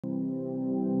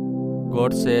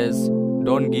God says,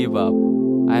 don't give up.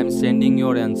 I am sending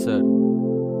your answer.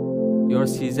 Your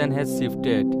season has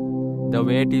shifted. The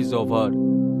wait is over.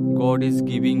 God is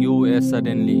giving you a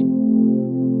suddenly.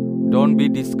 Don't be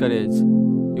discouraged.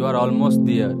 You are almost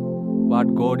there.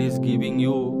 What God is giving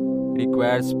you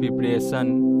requires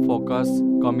preparation, focus,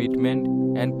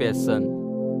 commitment, and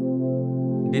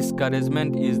passion.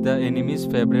 Discouragement is the enemy's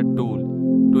favorite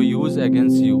tool to use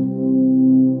against you.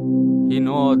 He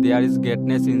knows there is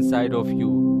greatness inside of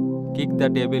you. Kick the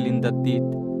devil in the teeth.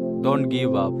 Don't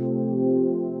give up.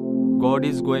 God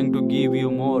is going to give you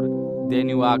more than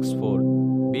you asked for.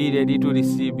 Be ready to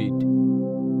receive it.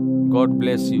 God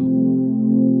bless you.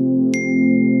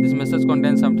 This message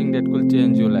contains something that could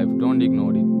change your life. Don't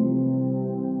ignore it.